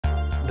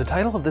The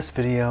title of this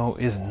video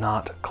is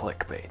not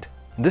clickbait.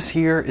 This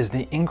here is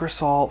the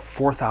Ingersoll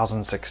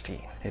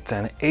 4016. It's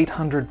an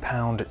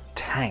 800-pound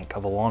tank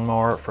of a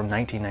lawnmower from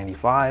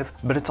 1995,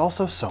 but it's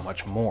also so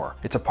much more.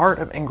 It's a part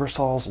of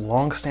Ingersoll's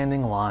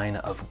long-standing line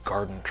of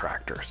garden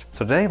tractors.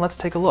 So today, let's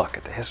take a look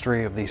at the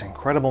history of these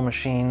incredible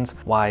machines,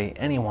 why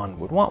anyone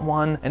would want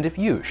one, and if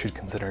you should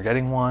consider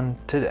getting one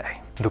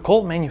today. The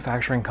Colt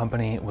Manufacturing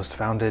Company was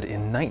founded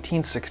in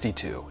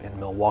 1962 in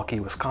Milwaukee,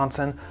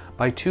 Wisconsin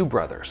by two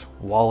brothers,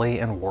 Wally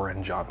and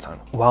Warren Johnson.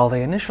 While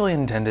they initially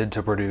intended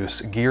to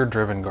produce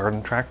gear-driven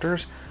garden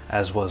tractors,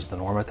 as was the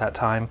norm at that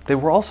time, they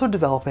were also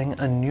developing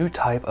a new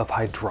type of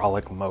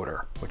hydraulic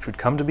motor, which would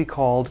come to be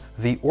called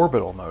the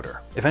orbital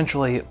motor.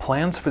 Eventually,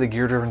 plans for the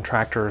gear-driven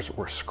tractors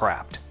were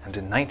scrapped, and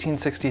in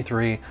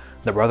 1963,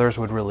 the brothers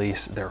would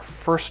release their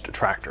first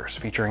tractors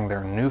featuring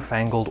their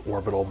newfangled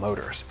orbital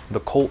motors,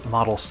 the Colt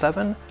Model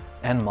 7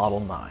 and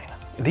Model 9.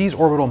 These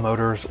orbital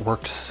motors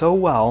worked so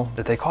well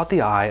that they caught the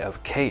eye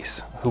of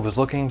Case, who was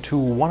looking to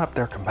one-up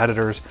their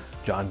competitors,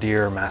 John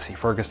Deere, Massey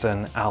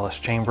Ferguson, Alice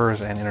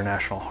Chambers, and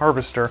International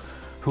Harvester,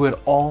 who had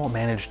all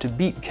managed to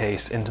beat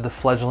Case into the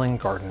fledgling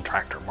garden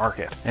tractor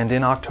market. And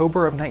in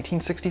October of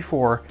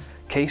 1964,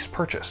 Case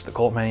purchased the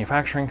Colt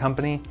Manufacturing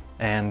Company,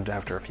 and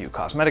after a few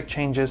cosmetic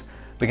changes,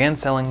 began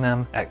selling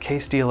them at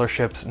Case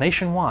dealerships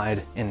nationwide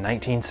in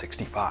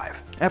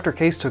 1965. After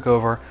Case took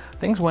over,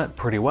 things went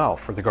pretty well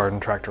for the garden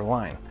tractor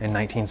line. In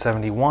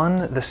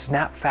 1971, the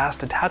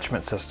snap-fast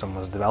attachment system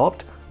was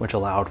developed, which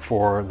allowed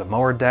for the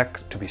mower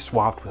deck to be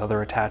swapped with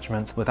other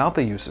attachments without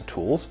the use of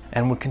tools,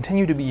 and would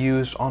continue to be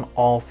used on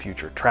all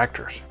future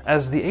tractors.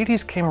 As the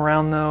 80s came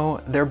around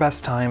though, their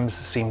best times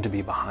seemed to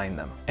be behind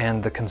them,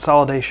 and the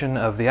consolidation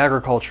of the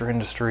agriculture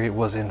industry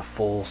was in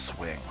full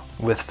swing.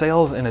 With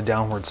sales in a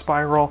downward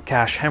spiral,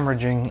 cash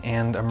hemorrhaging,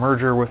 and a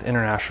merger with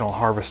International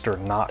Harvester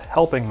not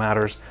helping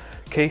matters,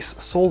 Case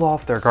sold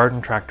off their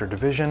garden tractor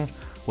division,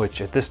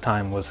 which at this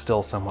time was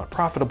still somewhat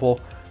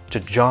profitable, to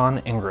John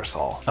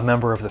Ingersoll, a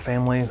member of the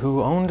family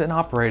who owned and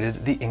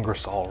operated the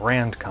Ingersoll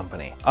Rand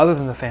Company. Other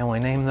than the family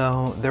name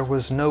though, there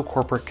was no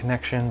corporate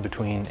connection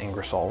between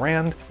Ingersoll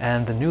Rand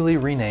and the newly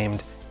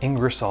renamed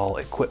Ingersoll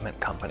Equipment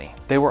Company.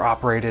 They were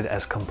operated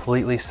as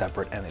completely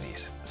separate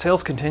entities.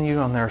 Sales continued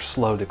on their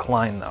slow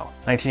decline though.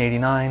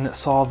 1989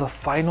 saw the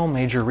final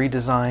major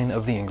redesign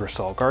of the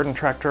Ingersoll garden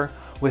tractor,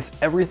 with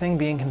everything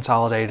being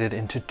consolidated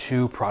into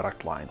two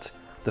product lines.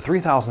 The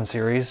 3000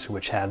 series,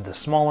 which had the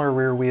smaller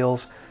rear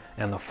wheels,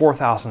 and the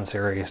 4000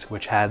 series,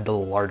 which had the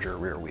larger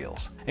rear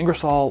wheels.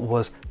 Ingersoll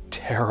was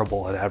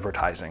terrible at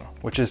advertising,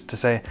 which is to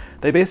say,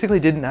 they basically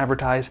didn't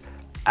advertise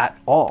at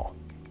all.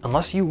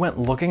 Unless you went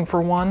looking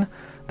for one,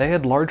 they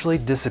had largely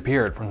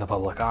disappeared from the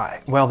public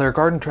eye. While their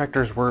garden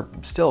tractors were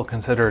still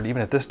considered,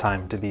 even at this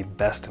time, to be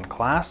best in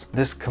class,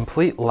 this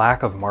complete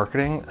lack of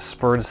marketing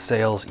spurred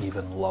sales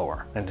even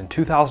lower. And in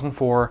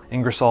 2004,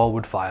 Ingersoll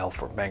would file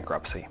for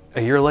bankruptcy.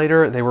 A year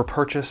later, they were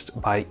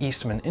purchased by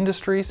Eastman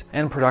Industries,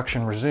 and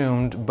production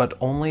resumed, but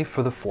only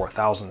for the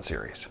 4000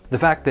 series. The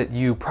fact that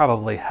you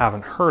probably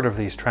haven't heard of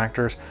these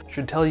tractors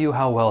should tell you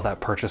how well that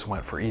purchase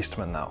went for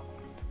Eastman though.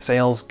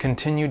 Sales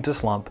continued to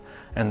slump,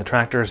 and the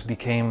tractors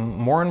became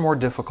more and more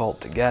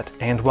difficult to get,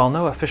 and while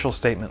no official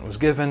statement was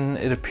given,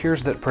 it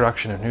appears that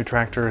production of new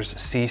tractors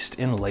ceased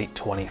in late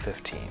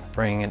 2015,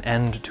 bringing an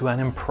end to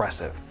an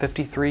impressive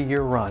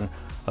 53-year run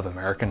of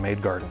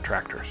American-made garden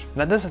tractors.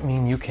 That doesn't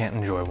mean you can't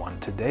enjoy one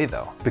today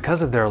though.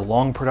 Because of their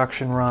long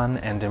production run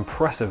and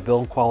impressive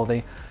build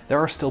quality, there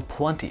are still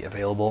plenty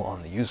available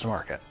on the used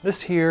market.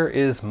 This here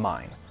is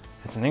mine.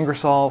 It's an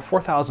Ingersoll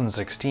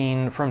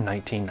 4016 from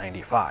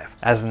 1995.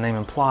 As the name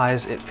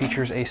implies, it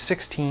features a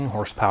 16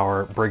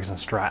 horsepower Briggs &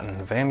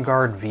 Stratton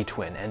Vanguard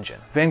V-twin engine.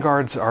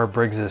 Vanguards are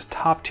Briggs's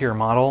top-tier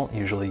model,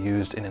 usually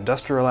used in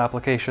industrial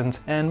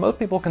applications, and most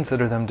people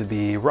consider them to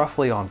be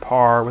roughly on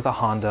par with a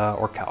Honda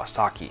or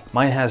Kawasaki.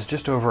 Mine has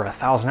just over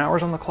 1,000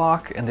 hours on the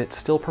clock, and it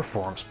still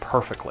performs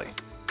perfectly.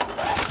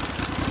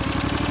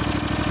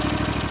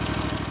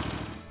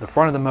 The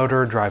front of the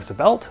motor drives a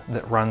belt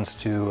that runs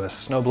to a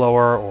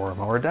snowblower or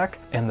mower deck,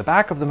 and the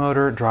back of the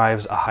motor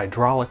drives a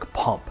hydraulic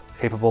pump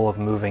capable of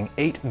moving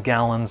 8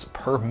 gallons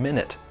per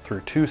minute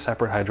through two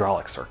separate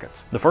hydraulic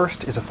circuits. The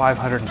first is a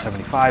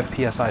 575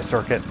 psi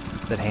circuit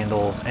that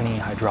handles any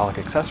hydraulic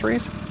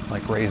accessories,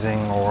 like raising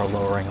or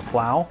lowering a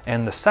plow,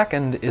 and the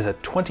second is a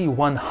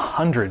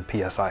 2100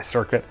 psi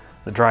circuit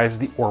that drives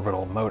the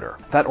orbital motor.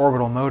 That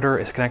orbital motor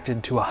is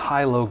connected to a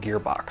high-low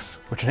gearbox,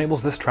 which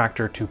enables this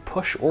tractor to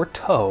push or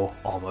tow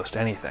almost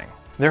anything.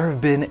 There have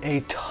been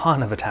a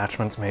ton of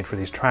attachments made for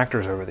these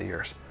tractors over the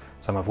years,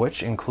 some of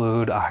which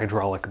include a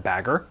hydraulic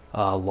bagger,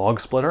 a log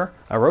splitter,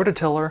 a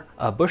rototiller,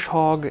 a bush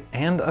hog,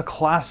 and a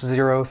Class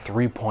 0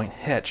 3-point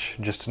hitch,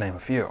 just to name a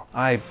few.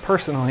 I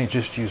personally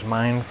just use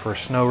mine for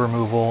snow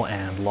removal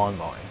and lawn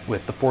mowing,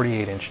 with the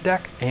 48-inch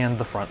deck and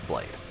the front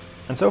blade.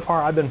 And so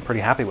far I've been pretty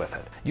happy with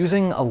it.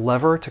 Using a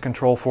lever to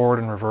control forward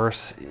and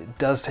reverse, it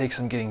does take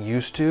some getting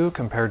used to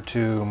compared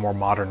to more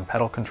modern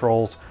pedal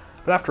controls,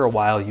 but after a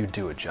while you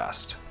do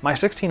adjust. My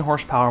 16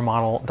 horsepower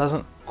model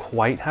doesn't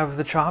quite have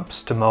the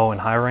chops to mow in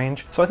high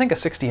range, so I think a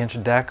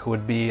 60-inch deck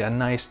would be a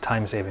nice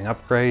time-saving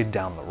upgrade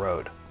down the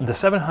road. The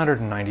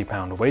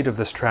 790-pound weight of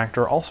this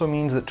tractor also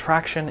means that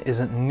traction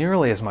isn't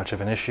nearly as much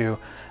of an issue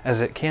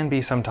as it can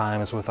be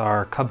sometimes with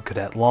our Cub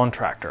Cadet lawn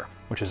tractor,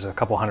 which is a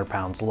couple hundred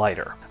pounds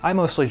lighter. I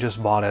mostly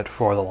just bought it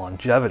for the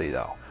longevity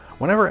though.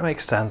 Whenever it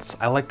makes sense,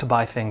 I like to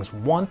buy things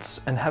once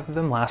and have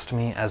them last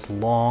me as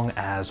long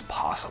as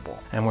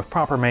possible. And with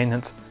proper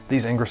maintenance,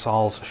 these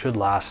Ingersolls should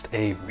last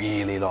a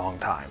really long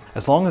time.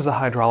 As long as the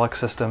hydraulic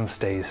system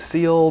stays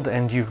sealed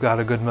and you've got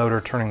a good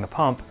motor turning the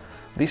pump,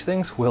 these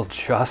things will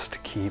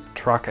just keep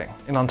trucking.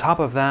 And on top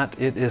of that,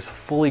 it is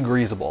fully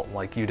greasable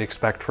like you'd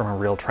expect from a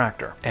real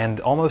tractor. And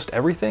almost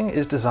everything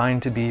is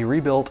designed to be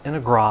rebuilt in a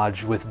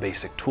garage with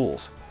basic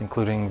tools,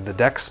 including the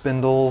deck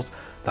spindles,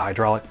 the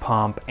hydraulic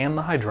pump, and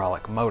the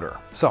hydraulic motor.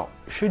 So,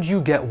 should you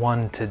get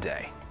one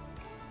today?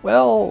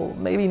 Well,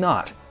 maybe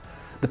not.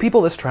 The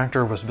people this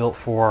tractor was built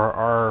for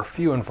are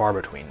few and far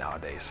between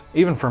nowadays.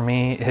 Even for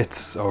me,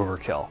 it's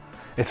overkill.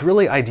 It's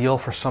really ideal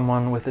for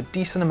someone with a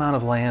decent amount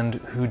of land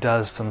who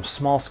does some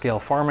small-scale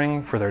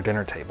farming for their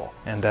dinner table.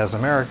 And as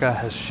America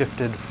has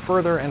shifted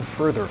further and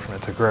further from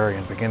its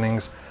agrarian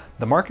beginnings,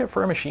 the market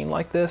for a machine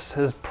like this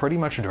has pretty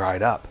much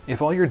dried up.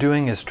 If all you're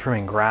doing is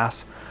trimming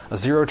grass, a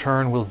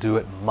zero-turn will do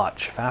it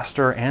much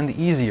faster and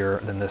easier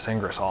than this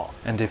Ingersoll.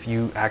 And if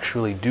you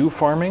actually do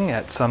farming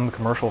at some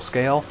commercial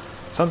scale,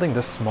 something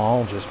this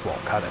small just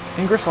won't cut it.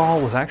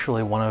 Ingersoll was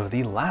actually one of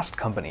the last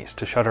companies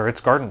to shutter its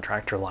garden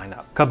tractor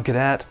lineup. Cub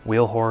Cadet,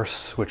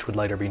 Wheelhorse, which would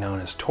later be known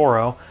as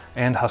Toro,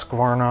 and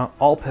Husqvarna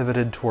all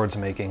pivoted towards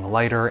making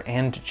lighter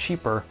and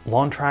cheaper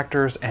lawn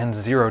tractors and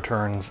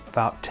zero-turns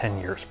about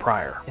 10 years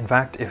prior. In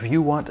fact, if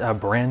you want a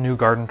brand new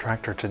garden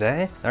tractor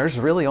today, there's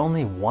really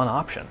only one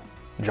option: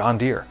 John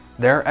Deere.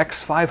 Their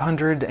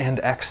X500 and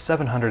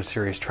X700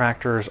 series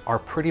tractors are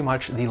pretty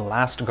much the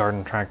last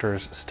garden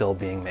tractors still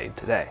being made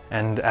today.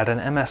 And at an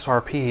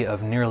MSRP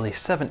of nearly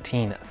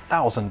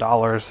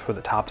 $17,000 for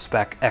the top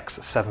spec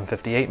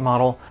X758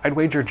 model, I'd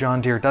wager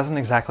John Deere doesn't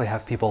exactly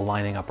have people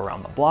lining up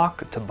around the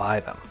block to buy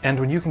them. And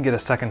when you can get a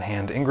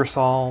second-hand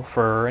Ingersoll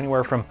for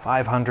anywhere from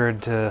 $500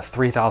 to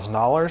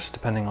 $3,000,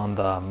 depending on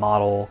the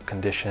model,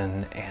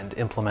 condition, and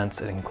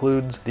implements it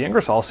includes, the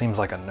Ingersoll seems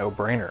like a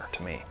no-brainer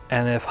to me.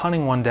 And if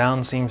hunting one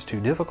down seems too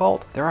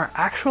difficult, there are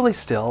actually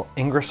still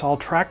Ingersoll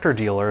tractor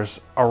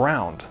dealers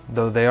around,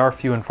 though they are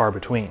few and far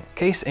between.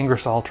 Case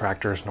Ingersoll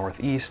Tractors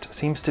Northeast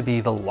seems to be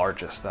the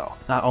largest though.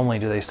 Not only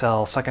do they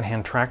sell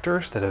secondhand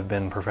tractors that have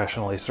been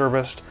professionally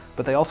serviced,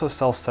 but they also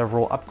sell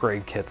several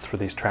upgrade kits for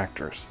these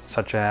tractors,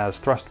 such as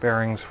thrust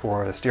bearings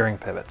for the steering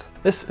pivots.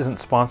 This isn't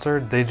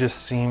sponsored, they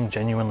just seem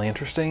genuinely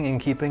interesting in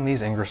keeping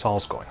these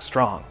Ingersolls going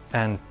strong.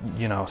 And,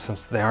 you know,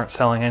 since they aren't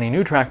selling any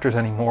new tractors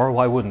anymore,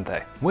 why wouldn't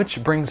they?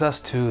 Which brings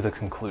us to the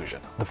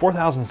conclusion. The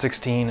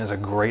 4016 is a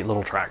great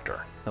little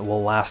tractor that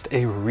will last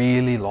a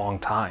really long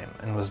time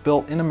and was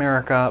built in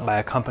America by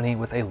a company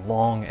with a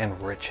long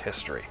and rich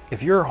history.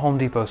 If your Home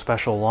Depot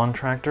special lawn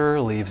tractor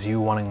leaves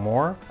you wanting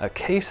more, a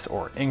Case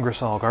or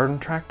Ingersoll garden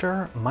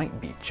tractor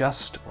might be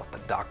just what the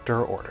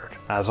doctor ordered.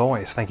 As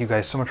always, thank you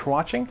guys so much for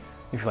watching.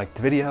 If you liked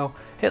the video,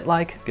 hit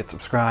like, get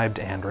subscribed,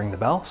 and ring the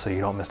bell so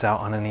you don't miss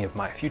out on any of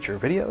my future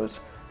videos,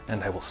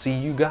 and I will see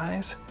you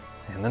guys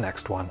in the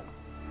next one.